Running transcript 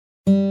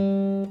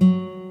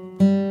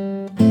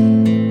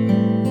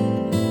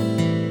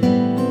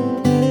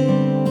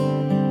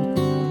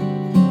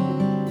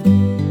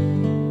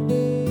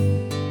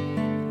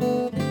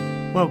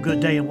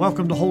day and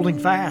welcome to Holding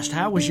Fast.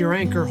 How is your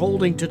anchor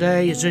holding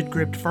today? Is it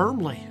gripped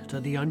firmly to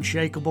the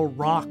unshakable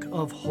rock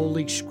of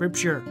Holy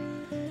Scripture?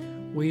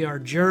 We are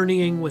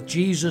journeying with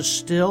Jesus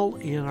still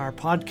in our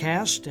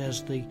podcast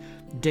as the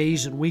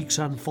days and weeks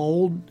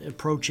unfold,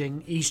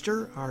 approaching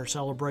Easter, our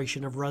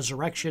celebration of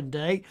Resurrection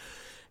Day.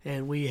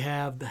 And we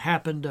have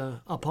happened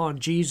upon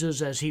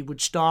Jesus as he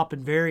would stop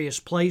in various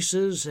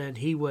places and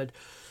he would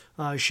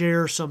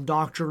share some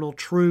doctrinal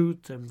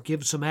truth and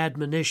give some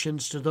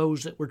admonitions to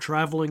those that were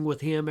traveling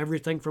with him,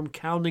 everything from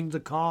counting the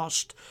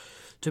cost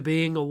to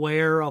being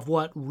aware of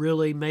what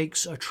really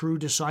makes a true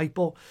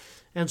disciple.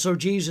 And so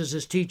Jesus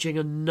is teaching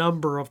a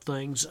number of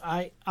things.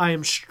 I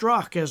am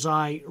struck as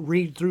I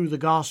read through the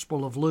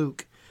Gospel of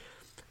Luke,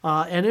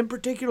 and in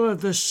particular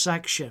this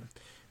section.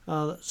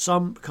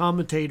 Some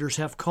commentators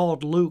have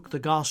called Luke the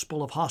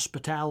Gospel of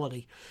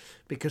Hospitality,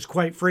 because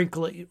quite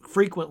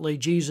frequently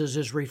Jesus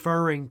is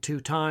referring to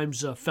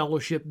times of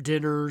fellowship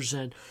dinners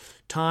and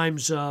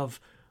times of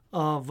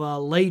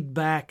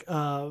laid-back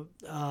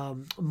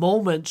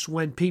moments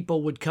when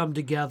people would come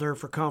together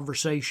for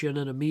conversation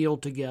and a meal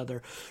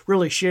together.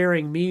 Really,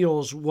 sharing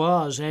meals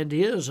was and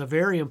is a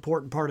very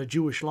important part of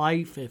Jewish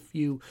life. If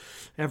you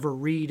ever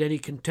read any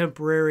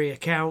contemporary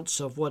accounts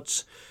of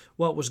what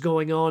was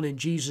going on in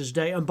Jesus'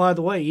 day. And by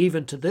the way,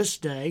 even to this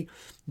day,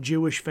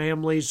 Jewish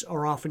families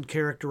are often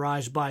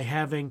characterized by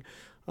having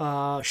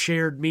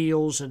shared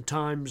meals and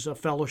times of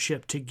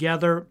fellowship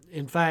together.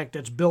 In fact,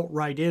 it's built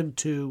right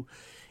into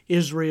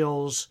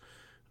Israel's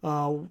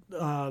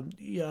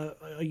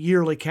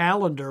yearly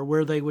calendar,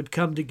 where they would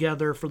come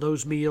together for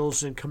those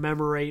meals and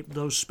commemorate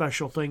those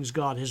special things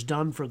God has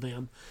done for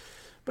them.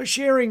 But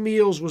sharing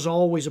meals was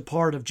always a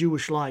part of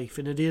Jewish life,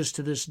 and it is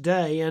to this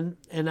day. And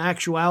in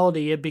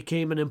actuality, it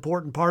became an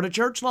important part of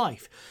church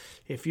life.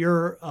 If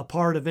you're a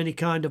part of any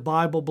kind of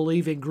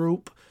Bible-believing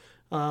group,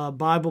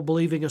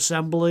 Bible-believing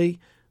assembly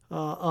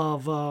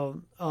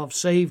of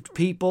saved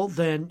people,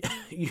 then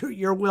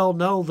you well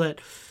know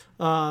that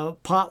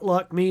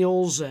potluck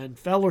meals and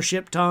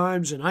fellowship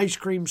times and ice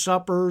cream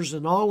suppers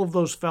and all of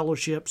those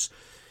fellowships,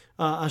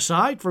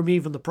 aside from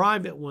even the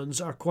private ones,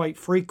 are quite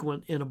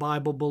frequent in a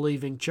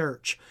Bible-believing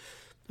church.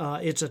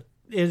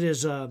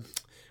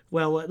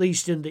 Well, at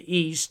least in the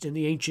East, in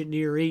the ancient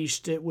Near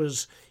East, it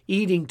was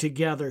eating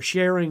together,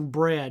 sharing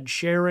bread,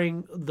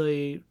 sharing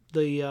the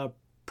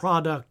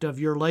product of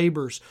your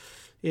labors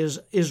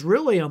is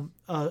really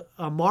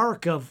a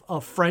mark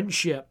of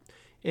friendship,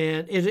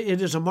 and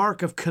it is a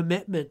mark of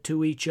commitment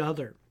to each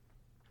other.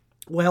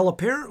 Well,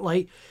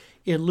 apparently,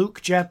 in Luke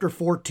chapter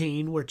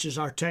 14, which is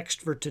our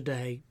text for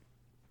today,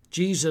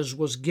 Jesus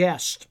was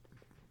guest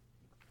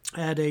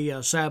at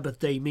a Sabbath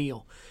day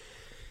meal.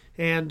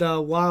 And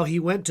while he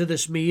went to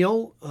this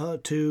meal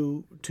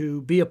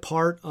to be a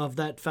part of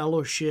that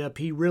fellowship,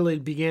 he really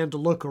began to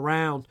look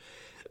around.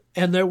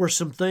 And there were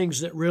some things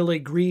that really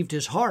grieved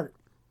his heart.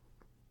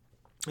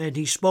 And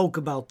he spoke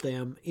about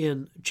them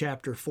in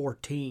chapter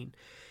 14.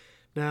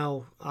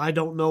 Now, I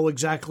don't know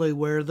exactly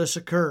where this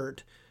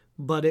occurred,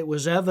 but it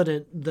was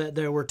evident that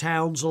there were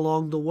towns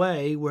along the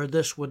way where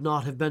this would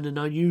not have been an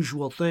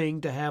unusual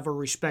thing to have a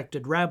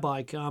respected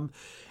rabbi come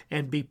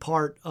and be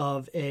part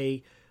of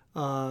a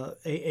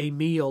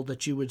meal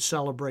that you would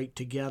celebrate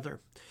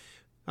together.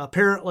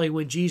 Apparently,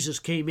 when Jesus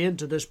came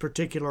into this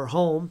particular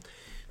home,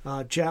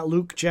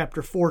 Luke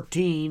chapter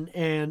 14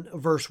 and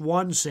verse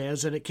 1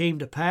 says, "And it came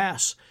to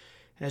pass,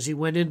 as he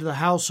went into the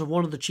house of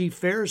one of the chief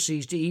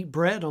Pharisees to eat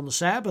bread on the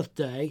Sabbath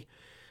day,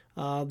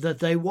 that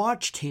they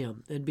watched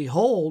him. And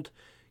behold,"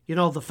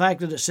 the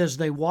fact that it says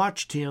they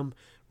watched him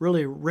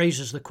really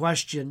raises the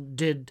question,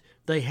 did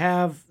they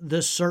have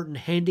this certain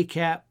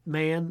handicapped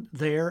man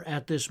there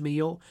at this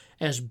meal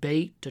as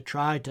bait to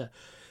try to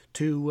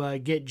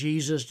get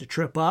Jesus to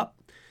trip up?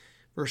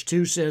 Verse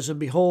 2 says, "And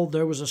behold,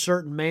 there was a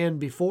certain man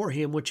before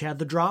him which had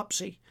the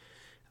dropsy.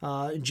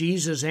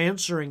 Jesus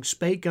answering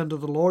spake unto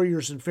the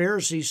lawyers and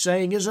Pharisees,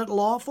 saying, Is it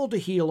lawful to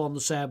heal on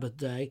the Sabbath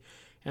day?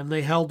 And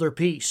they held their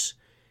peace.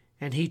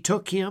 And he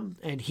took him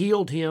and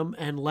healed him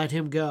and let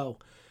him go.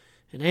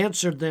 And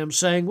answered them,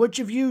 saying, Which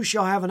of you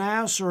shall have an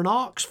ass or an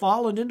ox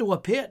fallen into a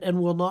pit, and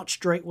will not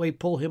straightway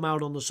pull him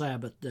out on the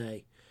Sabbath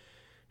day?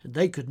 And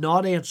they could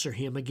not answer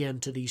him again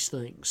to these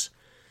things."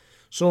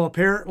 So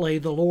apparently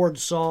the Lord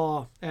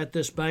saw at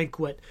this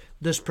banquet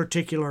this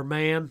particular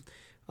man.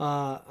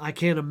 I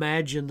can't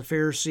imagine the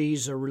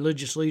Pharisees or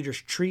religious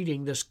leaders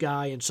treating this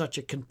guy in such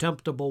a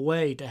contemptible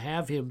way to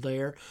have him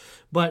there.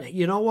 But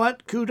you know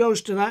what?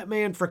 Kudos to that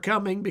man for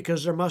coming,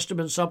 because there must have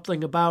been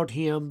something about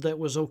him that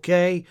was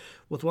okay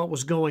with what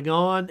was going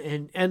on,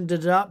 and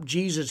ended up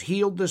Jesus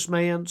healed this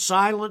man,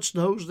 silenced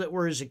those that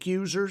were his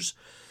accusers,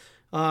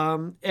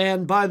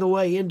 and by the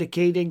way,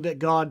 indicating that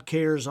God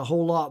cares a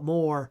whole lot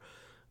more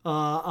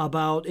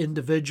about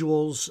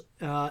individuals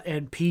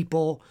and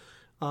people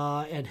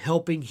and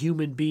helping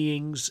human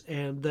beings,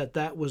 and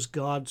that was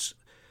God's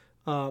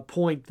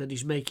point that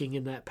he's making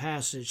in that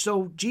passage.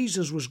 So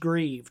Jesus was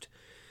grieved.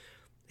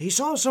 He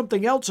saw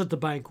something else at the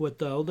banquet,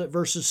 though, that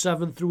verses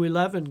 7 through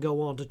 11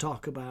 go on to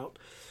talk about.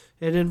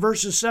 And in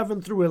verses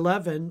 7 through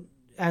 11,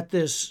 at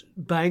this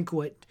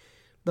banquet,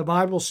 the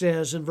Bible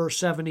says in verse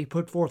 7, he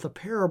put forth a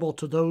parable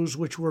to those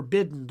which were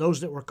bidden,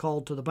 those that were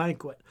called to the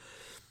banquet.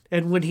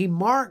 And when he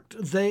marked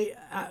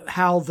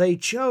how they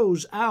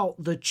chose out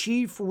the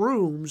chief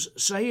rooms,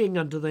 saying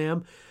unto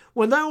them,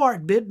 When thou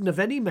art bidden of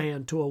any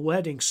man to a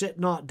wedding, sit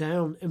not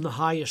down in the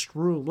highest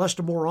room, lest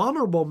a more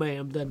honorable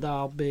man than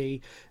thou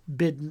be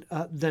bidden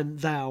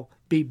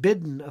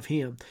of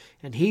him.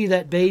 And he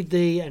that bade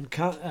thee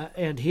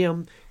and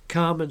him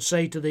come and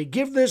say to thee,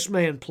 Give this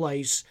man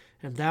place,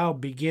 and thou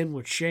begin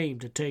with shame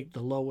to take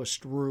the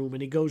lowest room.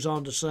 And he goes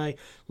on to say,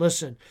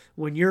 listen,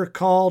 when you're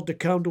called to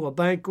come to a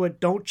banquet,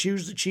 don't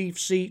choose the chief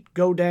seat.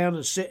 Go down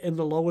and sit in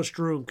the lowest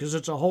room, because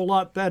it's a whole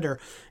lot better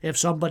if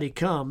somebody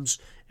comes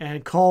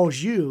and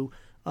calls you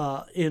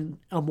in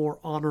a more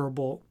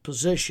honorable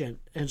position.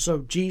 And so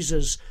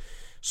Jesus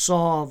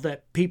saw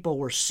that people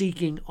were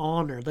seeking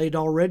honor. They'd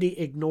already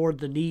ignored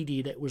the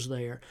needy that was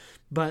there,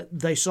 but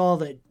they saw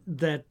that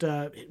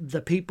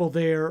the people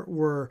there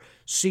were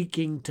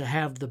seeking to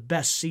have the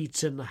best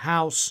seats in the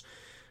house,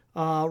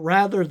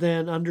 rather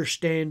than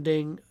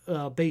understanding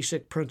a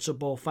basic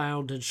principle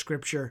found in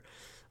Scripture.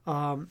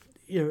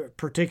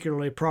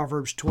 Particularly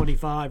Proverbs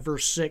 25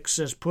 verse 6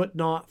 says, Put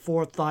not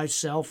forth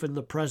thyself in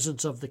the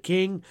presence of the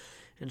king,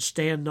 and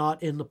stand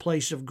not in the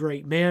place of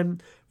great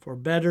men. For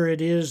better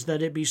it is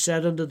that it be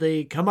said unto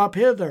thee, Come up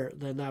hither,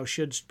 than thou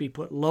shouldst be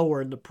put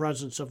lower in the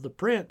presence of the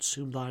prince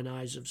whom thine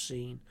eyes have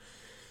seen.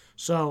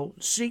 So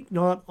seek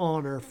not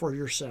honor for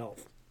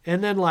yourself.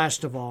 And then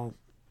last of all,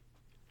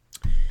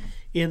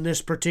 in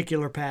this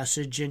particular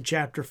passage in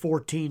chapter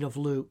 14 of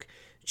Luke,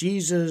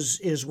 Jesus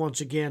is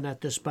once again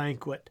at this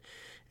banquet.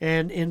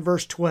 And in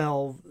verse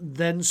 12,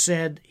 Then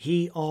said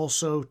he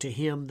also to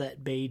him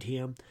that bade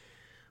him,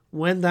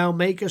 When thou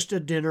makest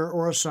a dinner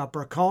or a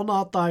supper, call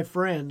not thy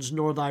friends,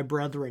 nor thy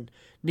brethren,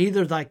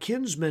 neither thy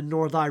kinsmen,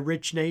 nor thy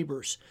rich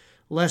neighbors,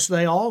 lest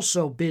they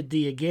also bid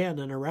thee again,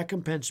 and a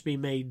recompense be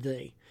made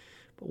thee.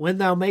 But when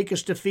thou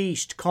makest a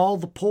feast, call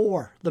the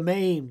poor, the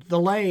maimed, the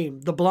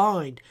lame, the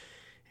blind,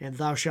 and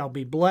thou shalt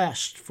be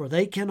blessed, for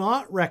they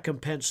cannot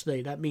recompense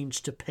thee. That means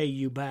to pay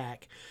you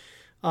back.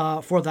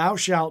 For thou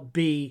shalt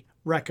be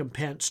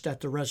recompensed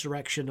at the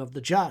resurrection of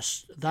the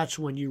just. That's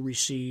when you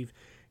receive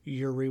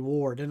your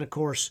reward. And of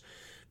course,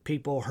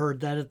 people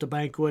heard that at the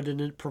banquet,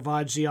 and it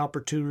provides the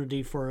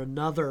opportunity for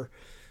another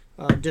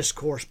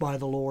discourse by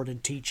the Lord in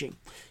teaching.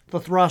 The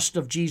thrust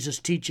of Jesus'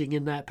 teaching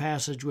in that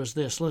passage was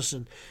this: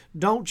 listen,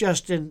 don't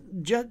just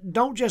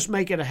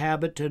make it a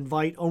habit to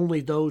invite only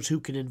those who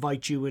can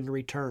invite you in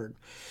return.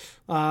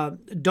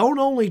 Don't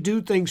only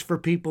do things for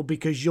people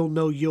because you'll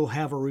know you'll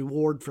have a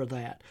reward for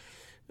that.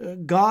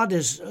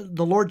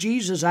 The Lord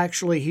Jesus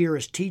actually here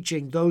is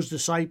teaching those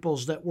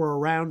disciples that were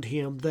around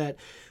him that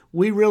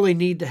we really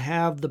need to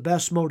have the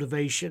best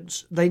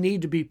motivations. They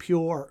need to be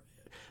pure.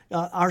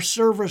 Our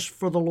service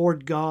for the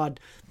Lord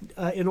God,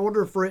 in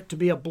order for it to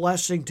be a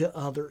blessing to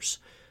others,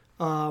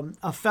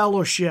 a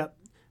fellowship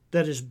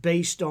that is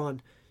based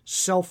on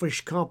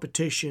selfish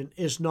competition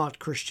is not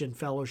Christian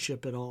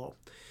fellowship at all.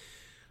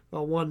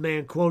 One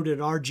man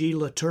quoted R.G.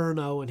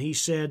 Letourneau, and he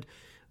said,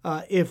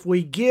 if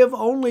we give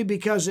only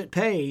because it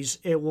pays,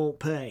 it won't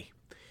pay.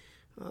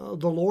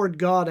 The Lord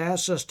God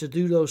asks us to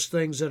do those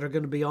things that are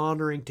going to be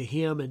honoring to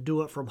him, and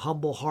do it from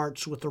humble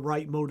hearts with the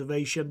right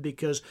motivation,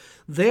 because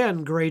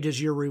then great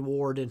is your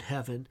reward in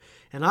heaven.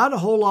 And I'd a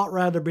whole lot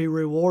rather be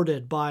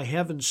rewarded by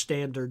heaven's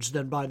standards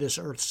than by this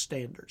earth's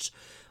standards.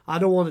 I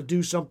don't want to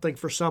do something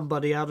for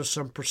somebody out of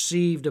some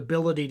perceived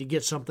ability to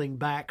get something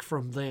back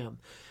from them.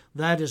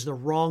 That is the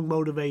wrong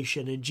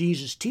motivation, and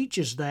Jesus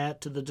teaches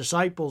that to the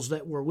disciples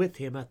that were with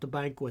him at the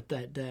banquet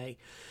that day.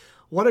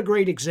 What a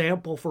great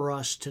example for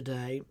us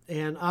today,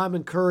 and I'm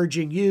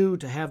encouraging you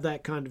to have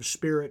that kind of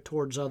spirit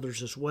towards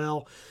others as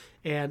well,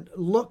 and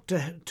look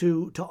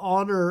to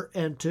honor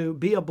and to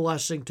be a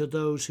blessing to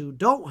those who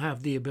don't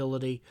have the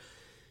ability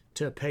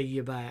to pay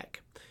you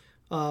back.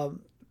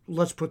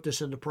 Let's put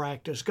this into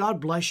practice. God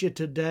bless you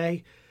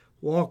today.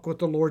 Walk with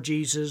the Lord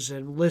Jesus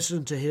and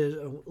listen to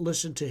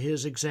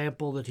his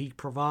example that he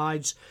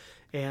provides,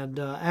 and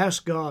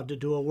ask God to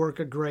do a work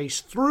of grace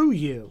through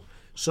you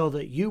so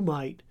that you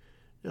might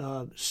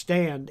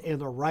stand in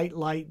the right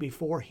light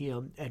before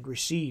him and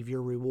receive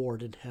your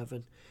reward in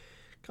heaven.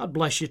 God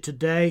bless you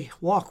today.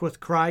 Walk with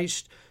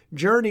Christ.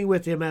 Journey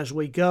with him as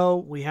we go.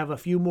 We have a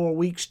few more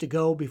weeks to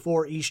go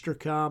before Easter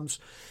comes.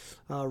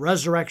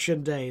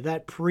 Resurrection Day,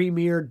 that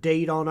premier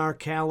date on our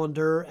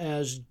calendar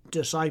as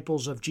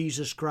disciples of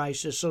Jesus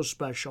Christ, is so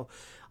special.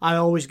 I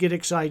always get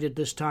excited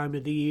this time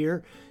of the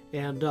year,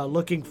 and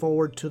looking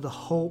forward to the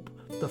hope,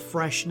 the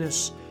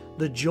freshness,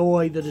 the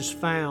joy that is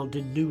found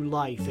in new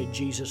life in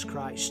Jesus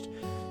Christ.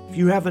 If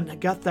you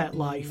haven't got that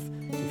life,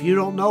 if you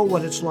don't know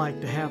what it's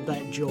like to have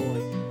that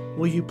joy,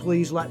 will you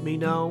please let me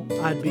know?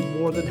 I'd be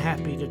more than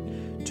happy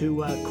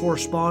to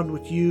correspond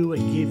with you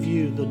and give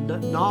you the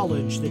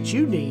knowledge that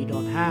you need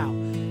on how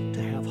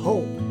to have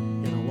hope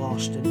in a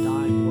lost and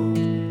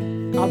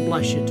dying world. God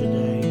bless you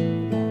today.